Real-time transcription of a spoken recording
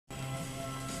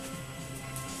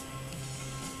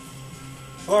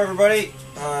Hello everybody,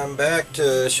 I'm back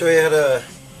to show you how to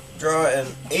draw an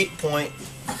 8-point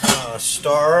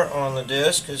star on the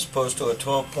disc as opposed to a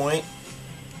 12-point.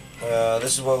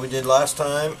 This is what we did last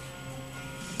time,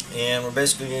 and we're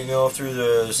basically going to go through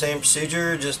the same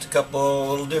procedure, just a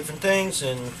couple little different things,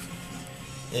 and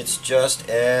it's just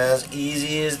as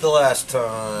easy as the last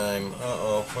time.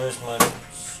 Uh-oh, where's my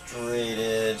straight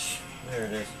edge? There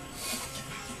it is.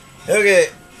 Okay,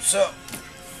 so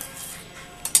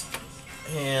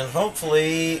and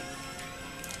hopefully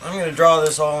I'm going to draw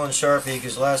this all in Sharpie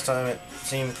because last time it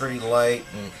seemed pretty light.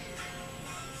 And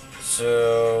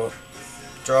so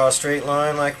draw a straight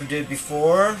line like we did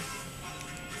before.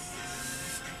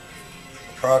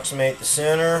 Approximate the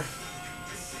center.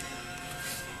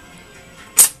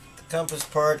 The compass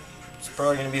part is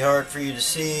probably going to be hard for you to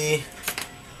see.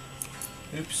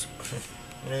 Oops.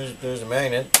 There's a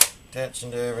magnet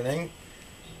attaching to everything.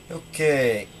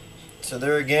 Okay. So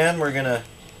there again, we're going to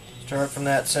start from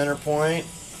that center point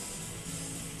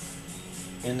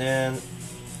and then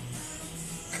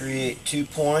create 2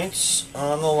 points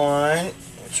on the line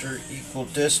which are equal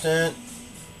distant.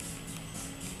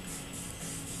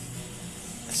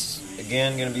 It's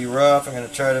again going to be rough. I'm going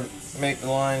to try to make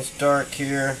the lines dark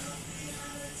here.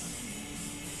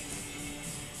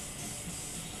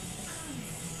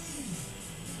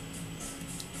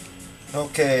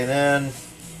 Okay, then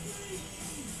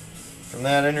from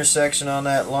that intersection on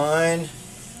that line,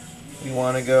 we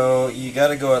want to go, you got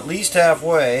to go at least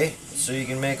halfway so you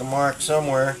can make a mark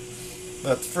somewhere,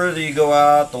 but the further you go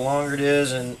out, the longer it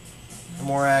is and the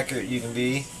more accurate you can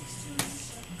be.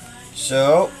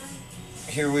 So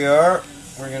here we are.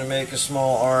 We're going to make a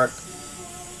small arc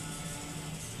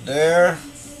there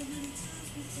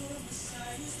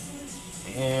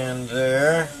and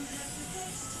there.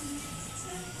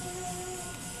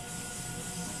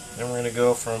 Then we're going to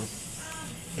go from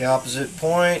the opposite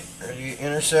point, or the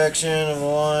intersection of the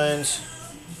lines,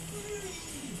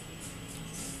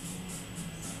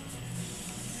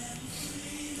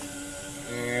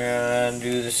 and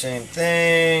do the same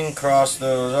thing, cross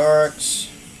those arcs.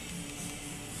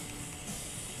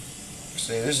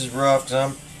 See, this is rough because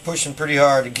I'm pushing pretty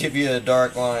hard to give you a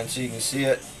dark line so you can see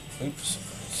it. Oops,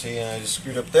 see, I just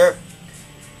screwed up there.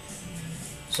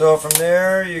 So from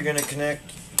there you're going to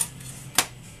connect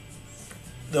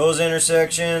those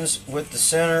intersections with the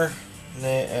center,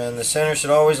 and the center should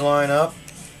always line up.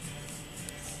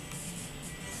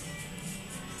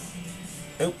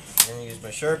 Oop, I'm going to use my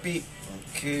Sharpie.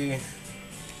 Okay.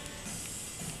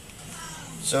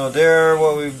 So there,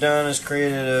 what we've done is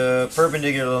created a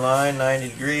perpendicular line,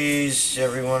 90 degrees.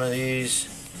 Every one of these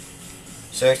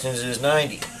sections is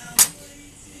 90.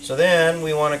 So then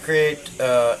we want to create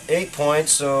 8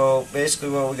 points. So basically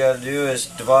what we got to do is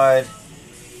divide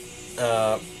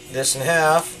this in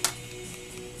half.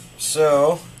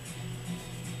 So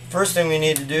first thing we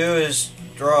need to do is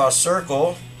draw a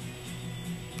circle,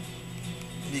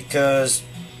 because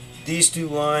these two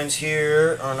lines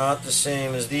here are not the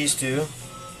same as these two.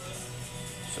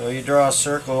 So you draw a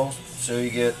circle so you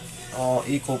get all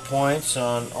equal points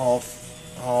on all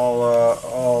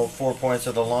 4 points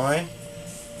of the line.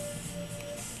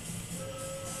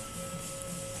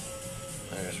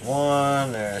 There's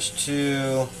 1, there's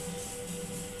 2,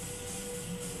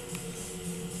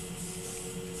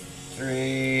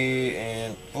 3,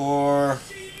 and 4.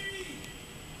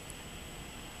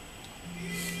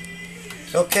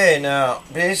 Okay, now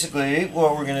basically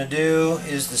what we're going to do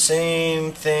is the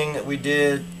same thing that we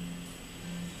did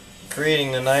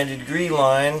creating the 90-degree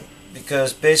line,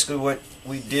 because basically what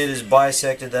we did is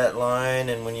bisected that line,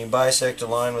 and when you bisect a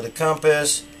line with a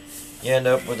compass you end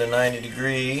up with a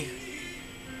 90-degree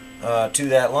to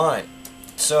that line.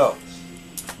 So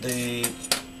we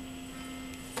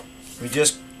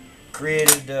just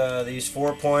created these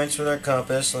 4 points with our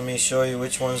compass. Let me show you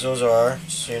which ones those are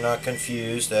so you're not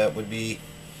confused. That would be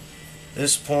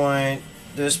this point,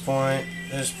 this point,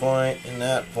 this point, and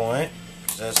that point.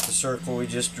 That's the circle we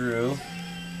just drew.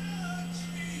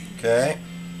 Okay.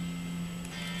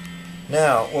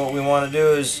 Now what we want to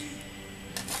do is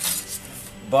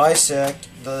bisect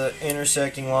the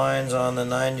intersecting lines on the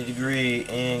 90-degree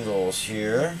angles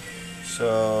here.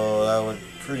 So that would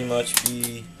pretty much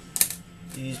be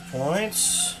these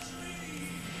points,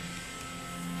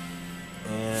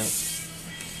 and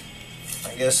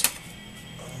I guess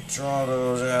I'll draw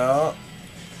those out.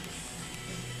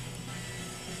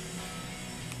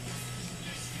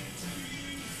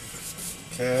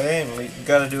 Okay, and we've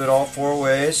got to do it all 4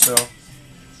 ways, so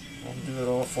I'll do it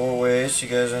all 4 ways so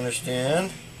you guys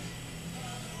understand.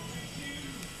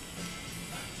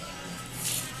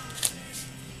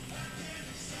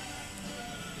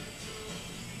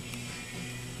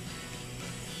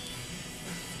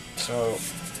 So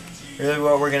really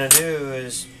what we're going to do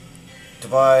is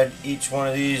divide each one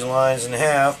of these lines in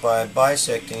half by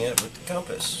bisecting it with the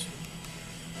compass.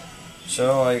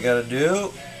 So all you got to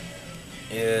do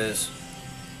is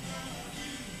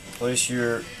place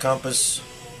your compass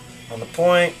on the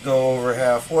point, go over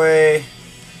halfway,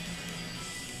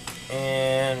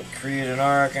 and create an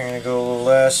arc. I'm going to go a little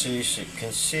less so you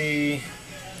can see.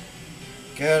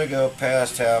 Gotta go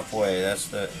past halfway. That's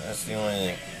the only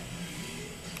thing.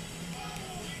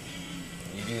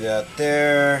 You do that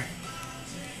there.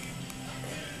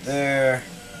 There.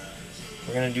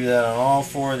 We're going to do that on all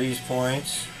four of these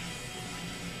points.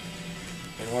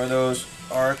 And where those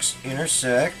arcs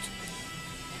intersect,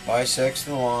 bisects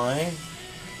the line.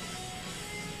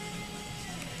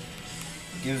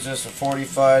 Gives us a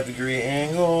 45-degree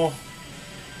angle.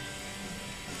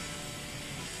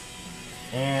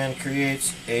 And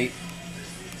creates 8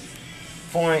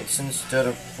 points instead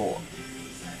of 4.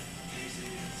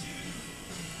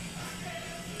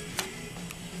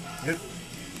 Good.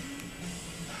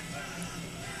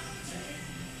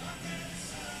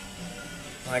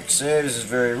 Like I say, this is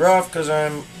very rough because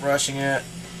I'm rushing it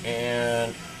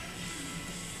and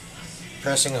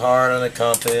pressing hard on the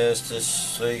compass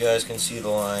just so you guys can see the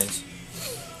lines.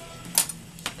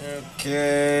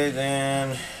 Okay,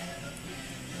 then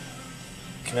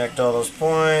connect all those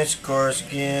points. Of course,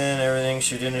 again, everything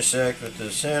should intersect with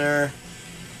the center.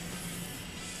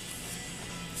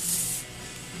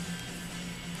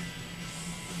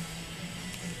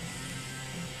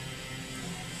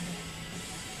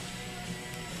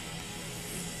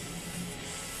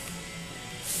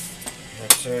 I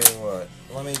tell you what,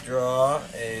 let me draw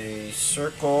a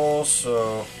circle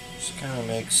so this kind of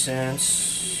makes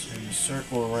sense. A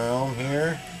circle around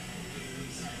here.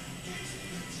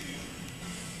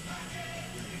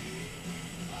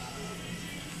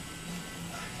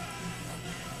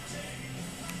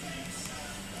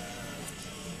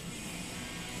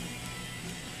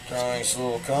 Drawing's a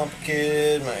little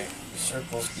complicated. My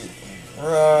circle's getting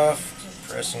rough.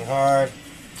 Pressing hard.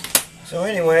 So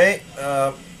anyway,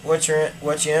 what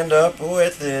you end up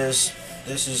with is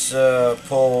this is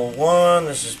pole 1,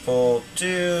 this is pole 2,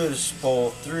 this is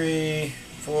pole 3,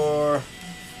 4,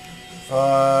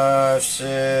 5,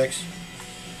 6,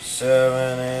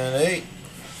 7, and 8,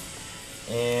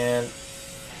 and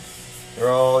they're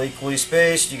all equally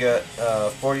spaced. You got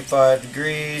 45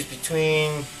 degrees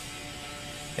between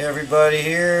everybody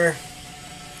here,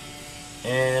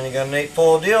 and you got an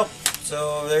 8-pole deal.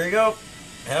 So there you go.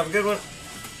 Have a good one.